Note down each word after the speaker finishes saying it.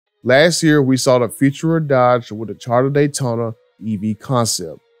Last year, we saw the future of Dodge with the Charger Daytona EV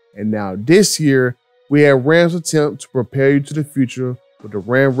concept. And now this year, we have Ram's attempt to prepare you to the future with the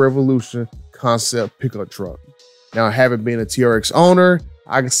Ram Revolution concept pickup truck. Now, having been a TRX owner,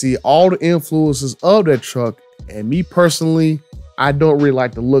 I can see all the influences of that truck, and me personally, I don't really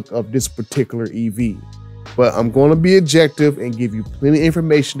like the look of this particular EV. But I'm going to be objective and give you plenty of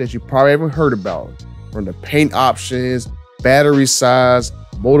information that you probably haven't heard about, from the paint options, battery size,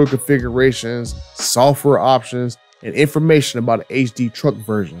 motor configurations, software options, and information about the HD truck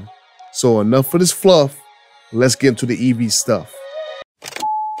version. So enough of this fluff, let's get into the EV stuff.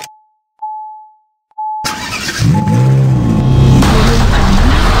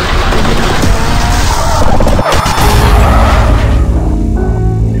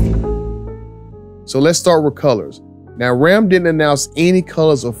 So let's start with colors. Now, Ram didn't announce any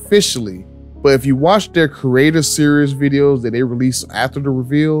colors officially, but if you watch their Creator Series videos that they released after the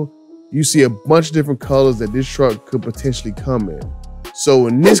reveal, you see a bunch of different colors that this truck could potentially come in. So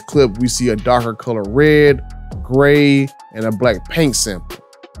in this clip, we see a darker color red, gray, and a black paint sample.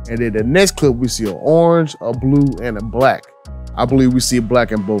 And in the next clip, we see an orange, a blue, and a black. I believe we see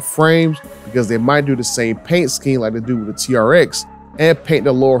black in both frames because they might do the same paint scheme like they do with the TRX and paint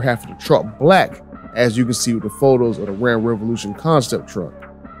the lower half of the truck black, as you can see with the photos of the Ram Revolution concept truck.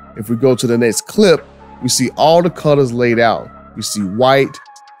 If we go to the next clip, we see all the colors laid out. We see white,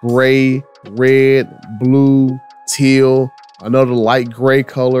 gray, red, blue, teal, another light gray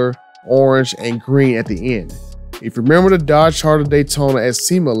color, orange, and green at the end. If you remember the Dodge Charger Daytona at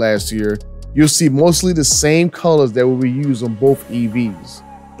SEMA last year, you'll see mostly the same colors that will be used on both EVs.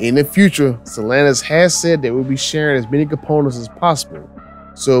 In the future, Stellantis has said they will be sharing as many components as possible.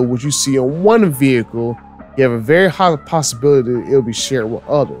 So what you see on one vehicle, you have a very high possibility that it'll be shared with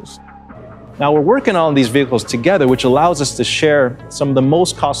others. Now we're working on these vehicles together, which allows us to share some of the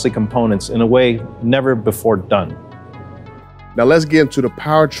most costly components in a way never before done. Now let's get into the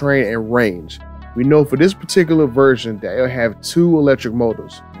powertrain and range. We know for this particular version that it'll have two electric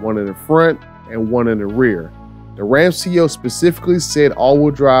motors, one in the front and one in the rear. The Ram CEO specifically said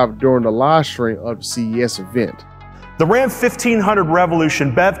all-wheel drive during the live stream of the CES event. The Ram 1500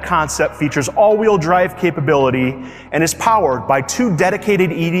 Revolution BEV concept features all-wheel drive capability and is powered by two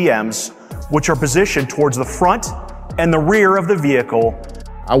dedicated EDMs, which are positioned towards the front and the rear of the vehicle.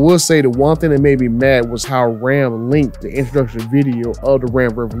 I will say the one thing that made me mad was how Ram linked the introduction video of the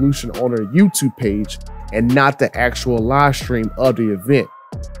Ram Revolution on their YouTube page and not the actual live stream of the event.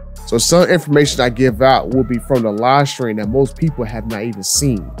 So some information I give out will be from the live stream that most people have not even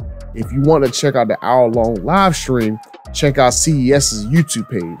seen. If you want to check out the hour-long live stream, check out CES's YouTube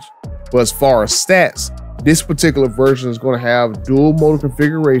page. But as far as stats, this particular version is going to have dual motor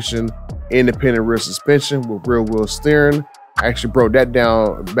configuration, independent rear suspension with rear wheel steering. I actually broke that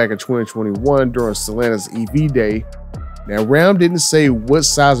down back in 2021 during Stellantis EV Day. Now, Ram didn't say what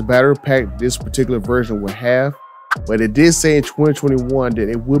size battery pack this particular version would have, but it did say in 2021 that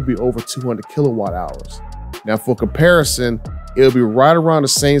it would be over 200 kilowatt hours. Now, for comparison, it'll be right around the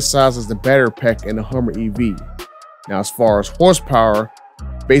same size as the battery pack in the Hummer EV. Now, as far as horsepower,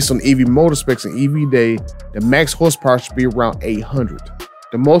 based on EV motor specs and EV Day, the max horsepower should be around 800.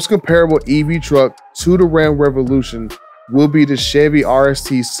 The most comparable EV truck to the Ram Revolution will be the Chevy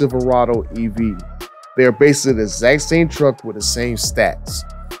RST Silverado EV. They are basically the exact same truck with the same stats.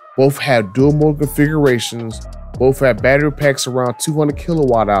 Both have dual motor configurations, both have battery packs around 200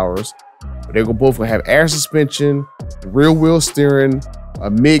 kilowatt hours, but they're both gonna have air suspension, rear wheel steering, a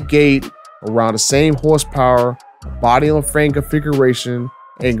mid-gate, around the same horsepower, body on frame configuration,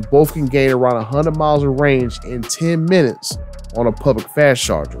 and both can gain around 100 miles of range in 10 minutes on a public fast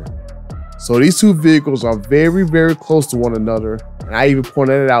charger. So these two vehicles are very, very close to one another, and I even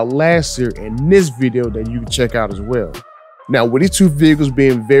pointed it out last year in this video that you can check out as well. Now, with these two vehicles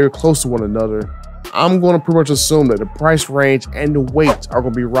being very close to one another, I'm going to pretty much assume that the price range and the weight are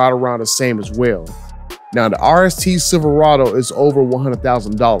going to be right around the same as well. Now, the RST Silverado is over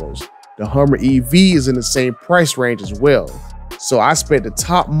 $100,000. The Hummer EV is in the same price range as well. So I expect the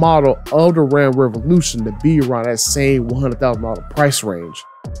top model of the Ram Revolution to be around that same $100,000 price range.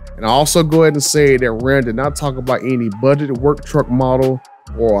 And I also go ahead and say that Ram did not talk about any budgeted work truck model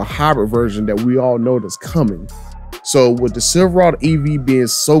or a hybrid version that we all know that's coming. So with the Silverado EV being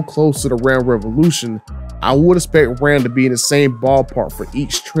so close to the Ram Revolution, I would expect Ram to be in the same ballpark for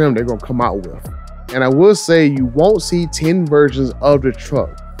each trim they're going to come out with. And I will say you won't see 10 versions of the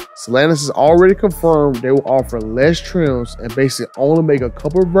truck. Stellantis has already confirmed they will offer less trims and basically only make a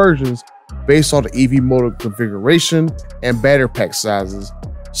couple of versions based on the EV motor configuration and battery pack sizes,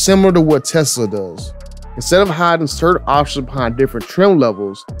 similar to what Tesla does. Instead of hiding certain options behind different trim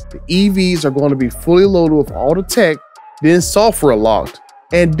levels, the EVs are going to be fully loaded with all the tech, then software locked,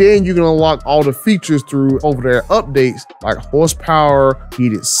 and then you can unlock all the features through over-the-air updates like horsepower,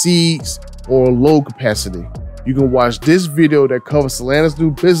 heated seats, or load capacity. You can watch this video that covers Stellantis'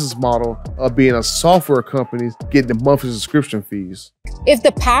 new business model of being a software company getting the monthly subscription fees. If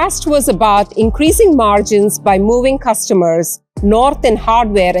the past was about increasing margins by moving customers north in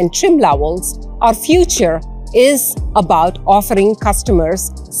hardware and trim levels, our future is about offering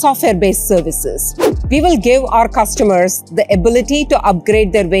customers software-based services. We will give our customers the ability to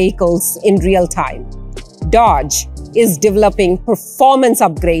upgrade their vehicles in real time. Dodge is developing performance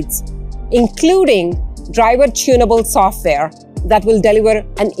upgrades, including driver-tunable software that will deliver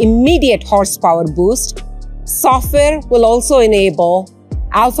an immediate horsepower boost. Software will also enable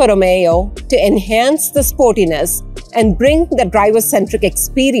Alfa Romeo to enhance the sportiness and bring the driver-centric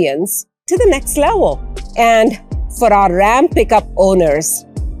experience to the next level. And for our Ram pickup owners,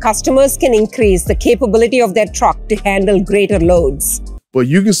 customers can increase the capability of their truck to handle greater loads. But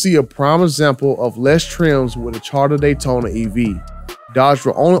you can see a prime example of less trims with the Charger Daytona EV. Dodge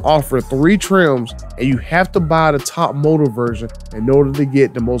will only offer 3 trims, and you have to buy the top motor version in order to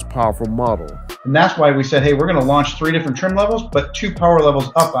get the most powerful model. And that's why we said, hey, we're going to launch 3 different trim levels, but 2 power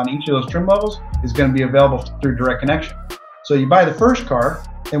levels up on each of those trim levels is going to be available through direct connection. So you buy the first car,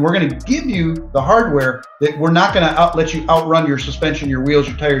 and we're going to give you the hardware that we're not going to let you outrun your suspension, your wheels,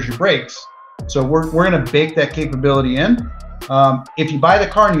 your tires, your brakes. So we're going to bake that capability in. If you buy the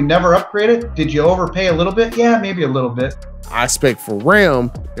car and you never upgrade it, did you overpay a little bit? Yeah, maybe a little bit. I expect for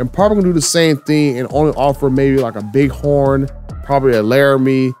Ram, they're probably gonna do the same thing and only offer maybe like a big horn, probably a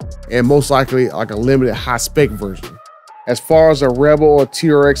Laramie, and most likely like a limited high spec version. As far as a Rebel or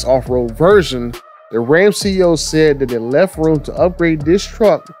TRX off-road version, the Ram CEO said that they left room to upgrade this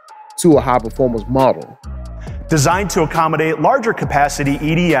truck to a high performance model. Designed to accommodate larger capacity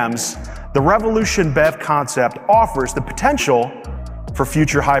EDMs, the Revolution BEV concept offers the potential for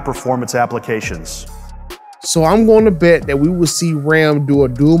future high performance applications. So I'm going to bet that we will see Ram do a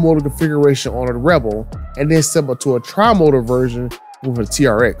dual motor configuration on a Rebel and then step up to a tri-motor version with a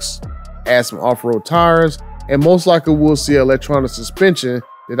TRX, add some off-road tires, and most likely we'll see electronic suspension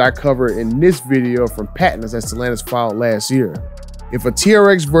that I covered in this video from patents that Stellantis filed last year. If a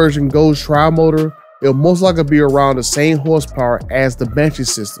TRX version goes tri-motor, it'll most likely be around the same horsepower as the Banshee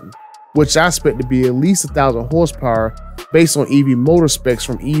system, which I expect to be at least 1,000 horsepower based on EV motor specs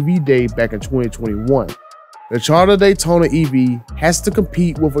from EV Day back in 2021. The Charger Daytona EV has to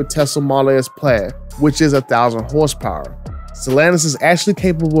compete with a Tesla Model S Plaid, which is 1,000 horsepower. Stellantis is actually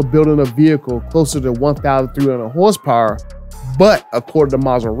capable of building a vehicle closer to 1,300 horsepower, but according to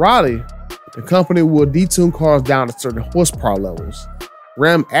Maserati, the company will detune cars down to certain horsepower levels.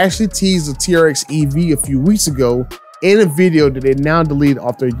 Ram actually teased the TRX EV a few weeks ago in a video that they now deleted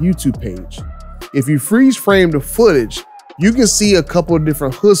off their YouTube page. If you freeze frame the footage, you can see a couple of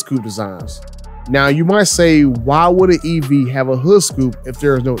different hood scoop designs. Now you might say, why would an EV have a hood scoop if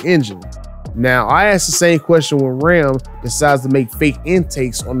there is no engine? Now I asked the same question when Ram decides to make fake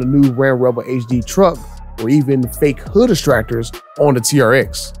intakes on the new Ram Rebel HD truck, or even fake hood extractors on the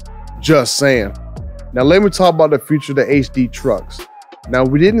TRX. Just saying. Now let me talk about the future of the HD trucks. Now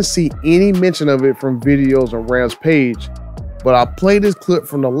we didn't see any mention of it from videos on Ram's page, but I played this clip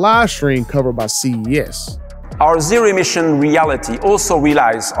from the live stream covered by CES. Our zero-emission reality also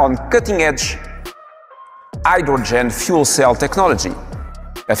relies on cutting-edge hydrogen fuel cell technology.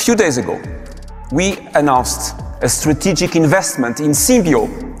 A few days ago, we announced a strategic investment in Symbio,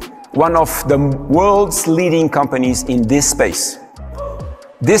 one of the world's leading companies in this space.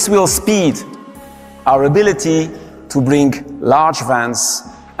 This will speed our ability to bring large vans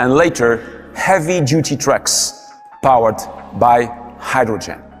and later heavy-duty trucks powered by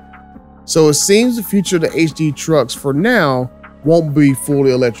hydrogen. So it seems the future of the HD trucks for now won't be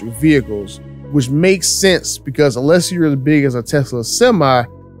fully electric vehicles, which makes sense because unless you're as big as a Tesla Semi,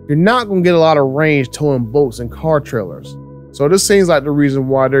 you're not going to get a lot of range towing boats and car trailers. So this seems like the reason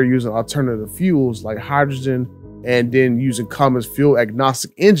why they're using alternative fuels like hydrogen and then using common fuel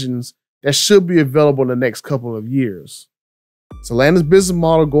agnostic engines that should be available in the next couple of years. Stellantis' business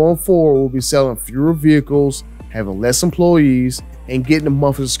model going forward will be selling fewer vehicles, having less employees, and getting the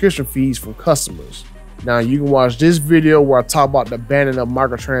monthly subscription fees from customers. Now you can watch this video where I talk about the banning of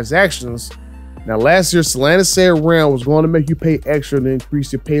microtransactions. Now last year, Stellantis said Ram was going to make you pay extra to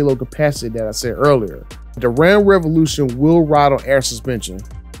increase your payload capacity that I said earlier. The Ram Revolution will ride on air suspension.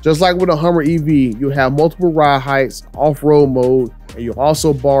 Just like with a Hummer EV, you'll have multiple ride heights, off-road mode, and you'll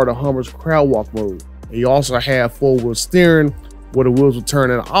also borrow the Hummer's crabwalk mode. And you also have four-wheel steering, where the wheels will turn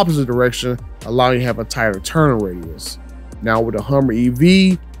in the opposite direction allowing you to have a tighter turn radius. Now with the Hummer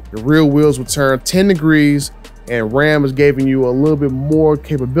EV, the rear wheels will turn 10 degrees, and Ram is giving you a little bit more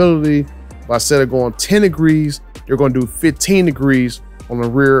capability. By instead of going 10 degrees, you're going to do 15 degrees on the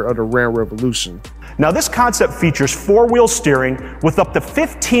rear of the Ram Revolution. Now this concept features four-wheel steering with up to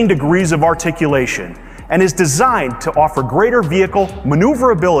 15 degrees of articulation and is designed to offer greater vehicle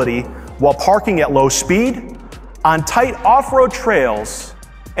maneuverability while parking at low speed, on tight off-road trails,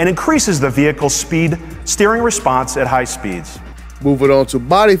 and increases the vehicle's steering response at high speeds. Moving on to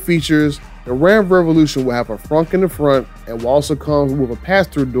body features, the Ram Revolution will have a frunk in the front and will also come with a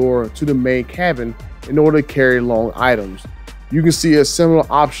pass-through door to the main cabin in order to carry long items. You can see a similar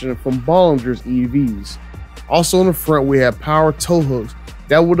option from Bollinger's EVs. Also in the front, we have power tow hooks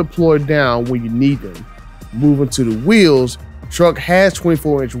that will deploy down when you need them. Moving to the wheels, the truck has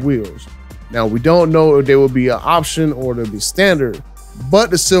 24-inch wheels. Now we don't know if they will be an option or they'll be standard, but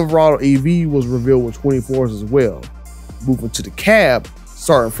the Silverado EV was revealed with 24s as well. Moving to the cab,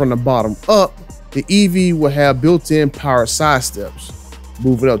 starting from the bottom up, the EV will have built-in power side steps.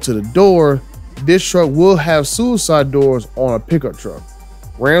 Moving up to the door, this truck will have suicide doors on a pickup truck.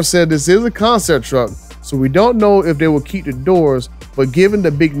 Ram said this is a concept truck, so we don't know if they will keep the doors, but given the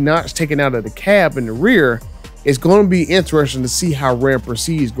big notch taken out of the cab in the rear, it's going to be interesting to see how Ram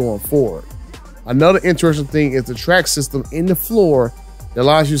proceeds going forward. Another interesting thing is the track system in the floor that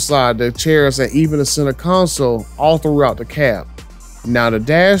allows you to slide the chairs and even the center console all throughout the cab. Now the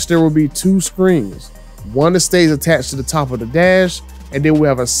dash, there will be two screens. One that stays attached to the top of the dash, and then we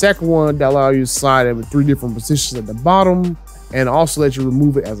have a second one that allows you to slide in with 3 different positions at the bottom and also let you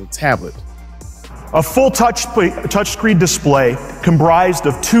remove it as a tablet. A full touchscreen display comprised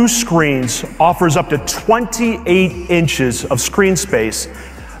of 2 screens offers up to 28 inches of screen space.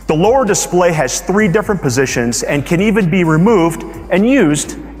 The lower display has 3 different positions and can even be removed and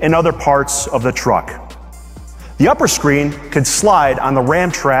used in other parts of the truck. The upper screen can slide on the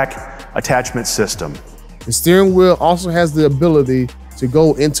Ram track attachment system. The steering wheel also has the ability to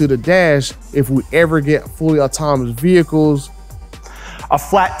go into the dash if we ever get fully autonomous vehicles. A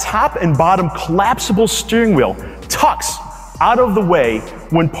flat top and bottom collapsible steering wheel tucks out of the way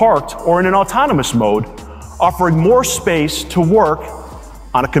when parked or in an autonomous mode, offering more space to work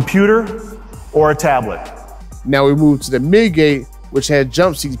on a computer or a tablet. Now we move to the midgate, which had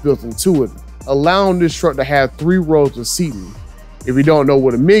jump seats built into it, allowing this truck to have 3 rows of seating. If you don't know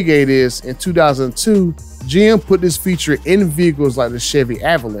what a midgate is, in 2002, GM put this feature in vehicles like the Chevy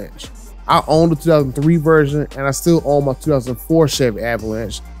Avalanche. I own the 2003 version and I still own my 2004 Chevy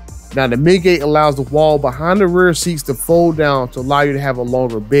Avalanche. Now the midgate allows the wall behind the rear seats to fold down to allow you to have a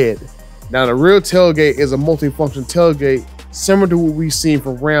longer bed. Now the rear tailgate is a multifunction tailgate similar to what we've seen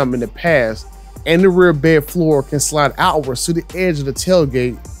from Ram in the past, and the rear bed floor can slide outwards to the edge of the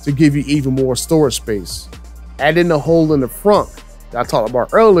tailgate to give you even more storage space. Add in the hole in the front that I talked about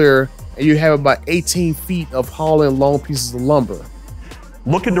earlier, and you have about 18 feet of hauling long pieces of lumber.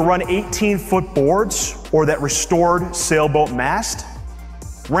 Looking to run 18-foot boards or that restored sailboat mast?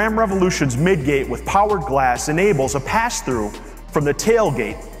 Ram Revolution's midgate with powered glass enables a pass-through from the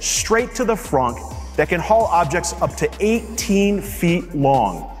tailgate straight to the frunk that can haul objects up to 18 feet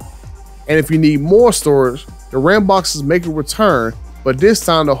long. And if you need more storage, the Ramboxes make a return, but this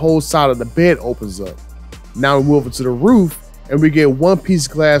time the whole side of the bed opens up. Now we move it to the roof, and we get one piece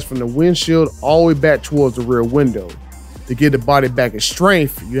of glass from the windshield all the way back towards the rear window. To get the body back in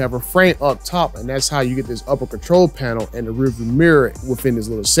strength, you have a frame up top, and that's how you get this upper control panel and the rearview mirror within this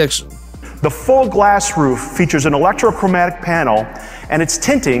little section. The full glass roof features an electrochromatic panel, and its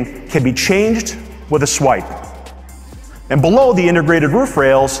tinting can be changed with a swipe. And below the integrated roof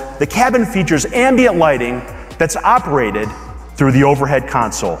rails, the cabin features ambient lighting that's operated through the overhead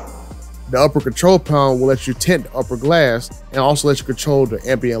console. The upper control panel will let you tint the upper glass and also let you control the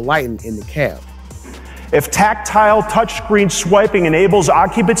ambient lighting in the cab. If tactile touchscreen swiping enables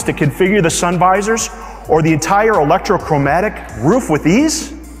occupants to configure the sun visors or the entire electrochromatic roof with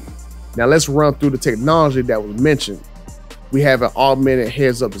ease? Now let's run through the technology that was mentioned. We have an augmented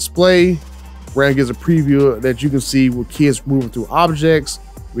heads-up display. Ram gives a preview that you can see with kids moving through objects.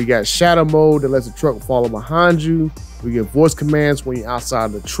 We got shadow mode that lets the truck follow behind you. We get voice commands when you're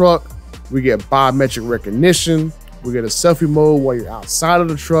outside the truck. We get biometric recognition. We get a selfie mode while you're outside of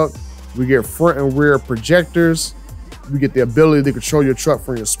the truck. We get front and rear projectors. We get the ability to control your truck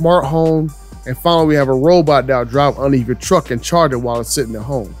from your smart home. And finally, we have a robot that will drive underneath your truck and charge it while it's sitting at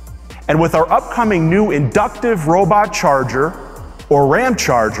home. And with our upcoming new inductive robot charger, or Ram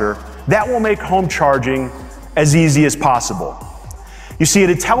charger, that will make home charging as easy as possible. You see, it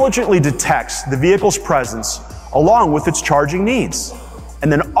intelligently detects the vehicle's presence along with its charging needs.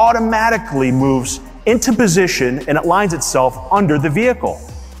 and then automatically moves into position and it lines itself under the vehicle.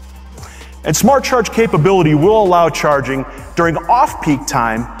 And Smart Charge capability will allow charging during off-peak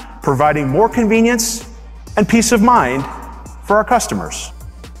time, providing more convenience and peace of mind for our customers.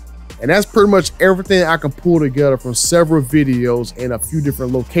 And that's pretty much everything I can pull together from several videos in a few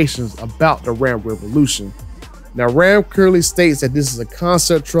different locations about the Ram Revolution. Now, Ram clearly states that this is a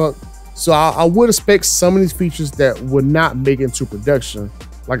concept truck, so I would expect some of these features that would not make it into production.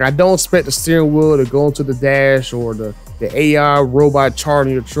 Like, I don't expect the steering wheel to go into the dash or the AI robot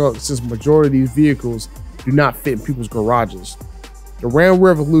charging your truck, since majority of these vehicles do not fit in people's garages. The Ram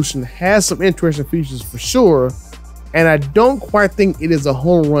Revolution has some interesting features for sure, and I don't quite think it is a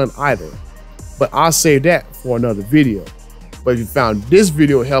home run either, but I'll save that for another video. But if you found this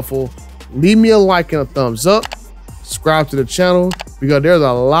video helpful, leave me a like and a thumbs up, subscribe to the channel, because there's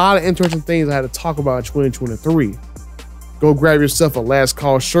a lot of interesting things I had to talk about in 2023. Go grab yourself a Last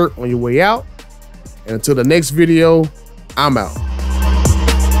Call shirt on your way out, and until the next video, I'm out.